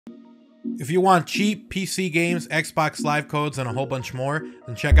If you want cheap PC games, Xbox Live codes, and a whole bunch more,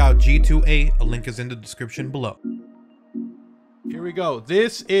 then check out G2A. A link is in the description below. Here we go.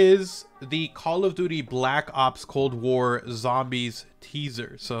 This is the Call of Duty Black Ops Cold War Zombies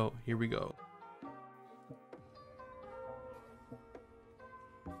teaser. So here we go.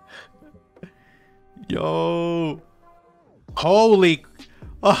 Yo. Holy.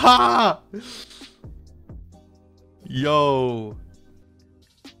 Aha. Yo.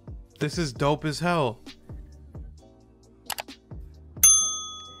 This is dope as hell.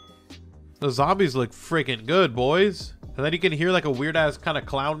 The zombies look freaking good, boys. And then you can hear like a weird ass kind of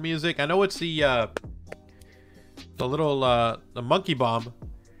clown music. I know it's the little the monkey bomb.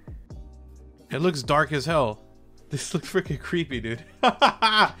 It looks dark as hell. This looks freaking creepy, dude.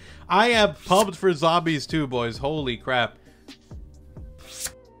 I am pumped for zombies too, boys. Holy crap.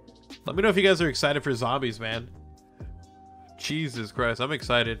 Let me know if you guys are excited for zombies, man. Jesus Christ, I'm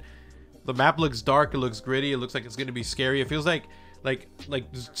excited. The map looks dark, it looks gritty, it looks like it's gonna be scary. It feels like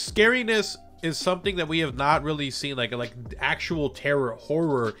scariness is something that we have not really seen, like actual terror,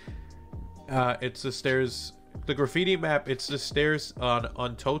 horror. It's the stairs, the graffiti map. It's the stairs on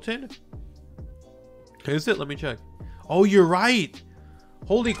UNTOTEN. Is it? Let me check. Oh, you're right.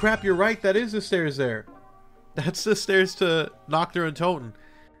 Holy crap, you're right. That is the stairs there. That's the stairs to NACHT and UNTOTEN.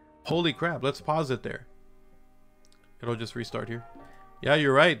 Holy crap. Let's pause it there. It'll just restart here. Yeah,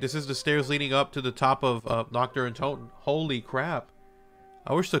 you're right. This is the stairs leading up to the top of NACHT and UNTOTEN. Holy crap.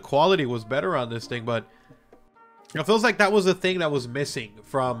 I wish the quality was better on this thing, but it feels like that was a thing that was missing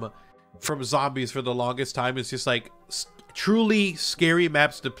from zombies for the longest time. It's just like truly scary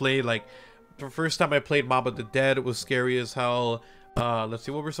maps to play. Like the first time I played Mob of the Dead, it was scary as hell. Let's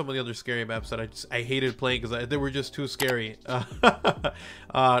see, what were some of the other scary maps that I hated playing because they were just too scary. NACHT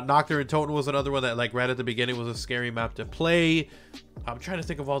and UNTOTEN was another one that like right at the beginning was a scary map to play. I'm trying to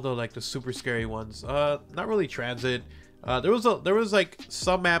think of all the the super scary ones. Not really TRANZIT. There was like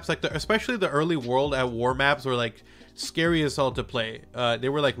some maps like especially the early World at War maps were like scary as hell to play. They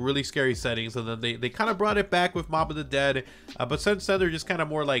were like really scary settings, and then they kind of brought it back with Mob of the Dead. But since then they're just kind of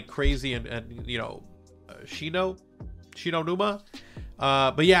more like crazy and you know, Shinonuma.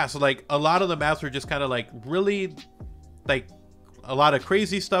 But yeah, so like a lot of the maps were just kind of like really like a lot of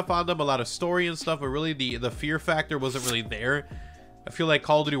crazy stuff on them, a lot of story and stuff, but really the fear factor wasn't really there. I feel like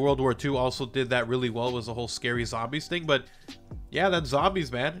Call of Duty World War II also did that really well. It was the whole scary zombies thing. But yeah, that's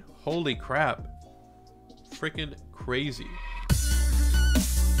zombies, man. Holy crap. Freaking crazy.